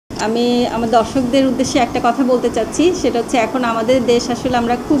আমি আমার দর্শকদের উদ্দেশ্যে একটা কথা বলতে চাচ্ছি, সেটা হচ্ছে এখন আমাদের দেশ আসলে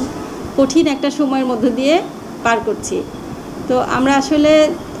আমরা খুব কঠিন একটা সময়ের মধ্য দিয়ে পার করছি। তো আমরা আসলে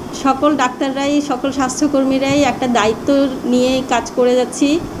সকল ডাক্তাররাই, সকল স্বাস্থ্যকর্মীরাই একটা দায়িত্ব নিয়ে কাজ করে যাচ্ছি।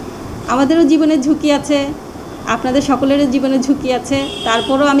 আমাদেরও জীবনে ঝুঁকি আছে, আপনাদের সকলেরও জীবনে ঝুঁকি আছে।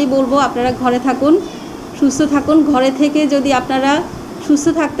 তারপরও আমি বলবো আপনারা ঘরে থাকুন, সুস্থ থাকুন। ঘরে থেকে যদি আপনারা সুস্থ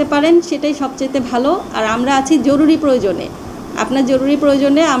থাকতে পারেন সেটাই সবচেয়ে ভালো। আর আমরা আছি জরুরি প্রয়োজনে, আপনার জরুরি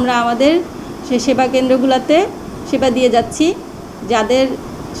প্রয়োজনে আমরা আমাদের সেই সেবা কেন্দ্রগুলোতে সেবা দিয়ে যাচ্ছি। যাদের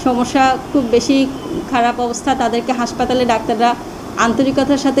সমস্যা খুব বেশি খারাপ অবস্থা তাদেরকে হাসপাতালে ডাক্তাররা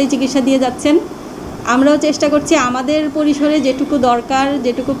আন্তরিকতার সাথেই চিকিৎসা দিয়ে যাচ্ছেন। আমরাও চেষ্টা করছি আমাদের পরিসরে যেটুকু দরকার,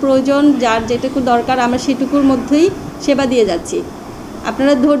 যেটুকু প্রয়োজন, যার যেটুকু দরকার আমরা সেটুকুর মধ্যেই সেবা দিয়ে যাচ্ছি।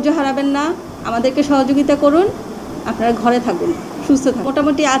 আপনারা ধৈর্য হারাবেন না, আমাদেরকে সহযোগিতা করুন, আপনারা ঘরে থাকুন, সুস্থ থাকুন।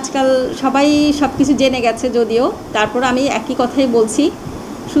 মোটামুটি আজকাল সবাই সব কিছু জেনে গেছে, যদিও তারপর আমি একই কথাই বলছি।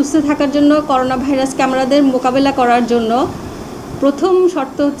 সুস্থ থাকার জন্য, করোনা ভাইরাসকে আমাদের মোকাবেলা করার জন্য প্রথম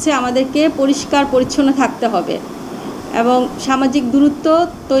শর্ত হচ্ছে আমাদেরকে পরিষ্কার পরিচ্ছন্ন থাকতে হবে এবং সামাজিক দূরত্ব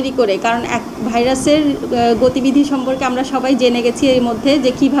তৈরি করে। কারণ এক ভাইরাসের গতিবিধি সম্পর্কে আমরা সবাই জেনে গেছি এর মধ্যে,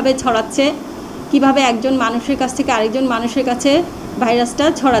 যে কিভাবে ছড়াচ্ছে, কিভাবে একজন মানুষের কাছ থেকে আরেকজন মানুষের কাছে ভাইরাসটা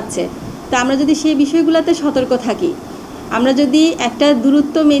ছড়াচ্ছে। তা আমরা যদি সেই বিষয়গুলোতে সতর্ক থাকি, আমরা যদি একটা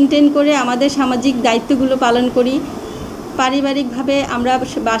দূরত্ব মেনটেন করে আমাদের সামাজিক দায়িত্বগুলো পালন করি, পারিবারিকভাবে আমরা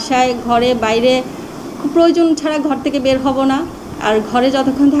বাসায়, ঘরে, বাইরে প্রয়োজন ছাড়া ঘর থেকে বের হব না। আর ঘরে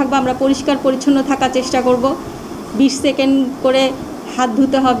যতক্ষণ থাকবো আমরা পরিষ্কার পরিচ্ছন্ন থাকার চেষ্টা করব। 20 সেকেন্ড করে হাত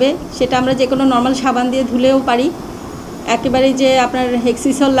ধুতে হবে, সেটা আমরা যে কোনো নর্মাল সাবান দিয়ে ধুলেও পারি। একেবারে যে আপনার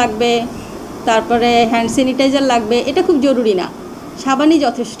হেক্সিসল লাগবে, তারপরে হ্যান্ড স্যানিটাইজার লাগবে, এটা খুব জরুরি না, সাবানই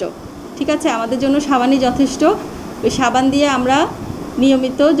যথেষ্ট। ঠিক আছে, আমাদের জন্য সাবানই যথেষ্ট। ওই সাবান দিয়ে আমরা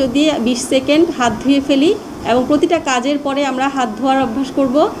নিয়মিত যদি 20 সেকেন্ড হাত ধুয়ে ফেলি এবং প্রতিটা কাজের পরে আমরা হাত ধোয়ার অভ্যাস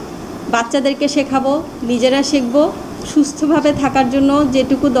করব, বাচ্চাদেরকে শেখাবো, নিজেরা শিখব। সুস্থভাবে থাকার জন্য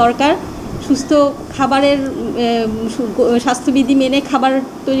যেটুকু দরকার, সুস্থ খাবারের স্বাস্থ্যবিধি মেনে খাবার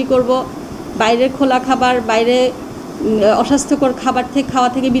তৈরি করব। বাইরের খোলা খাবার, বাইরে অস্বাস্থ্যকর খাবার খাওয়া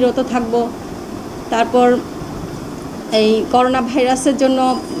থেকে বিরত থাকব। তারপর এই করোনা ভাইরাসের জন্য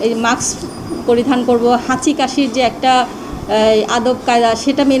এই মাস্ক পরিধান করব। হাঁচি কাশির যে একটা আদব কায়দা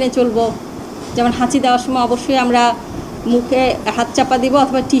সেটা মেনে চলব। যেমন হাঁচি দেওয়ার সময় অবশ্যই আমরা মুখে হাত চাপা দিব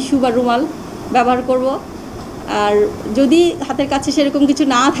অথবা টিস্যু বা রুমাল ব্যবহার করব। আর যদি হাতের কাছে সেরকম কিছু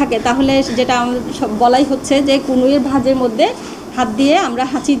না থাকে তাহলে যেটা আমাদের বলাই হচ্ছে যে কুনুইয়ের ভাঁজের মধ্যে হাত দিয়ে আমরা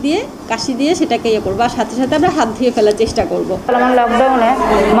হাঁচি দিয়ে, কাশি দিয়ে সেটাকে ইয়ে করবো, আর সাথে সাথে আমরা হাত ধুয়ে ফেলার চেষ্টা করব। লকডাউনে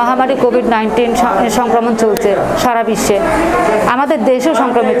মহামারী কোভিড-19 সংক্রমণ চলছে সারা বিশ্বে, আমাদের দেশেও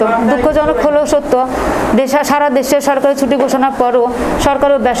সংক্রমিত। দুঃখজনক হলেও সত্য, সারা দেশে সরকারি ছুটি ঘোষণার পরও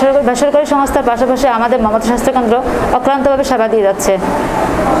সরকারি ও বেসরকারি সংস্থার পাশাপাশি আমাদের মমতা স্বাস্থ্যকেন্দ্র অক্লান্তভাবে সেবা দিয়ে যাচ্ছে।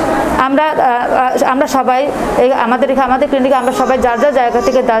 আমরা সবাই আমাদের ক্লিনিকে আমরা সবাই যার যার জায়গা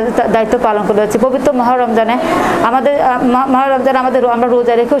থেকে দায়িত্ব পালন করে যাচ্ছি। পবিত্র মহারমজানে আমরা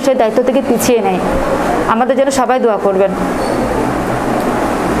রোজা রেখেও সেই দায়িত্ব থেকে পিছিয়ে নেই। আমাদের জন্য সবাই দোয়া করবেন।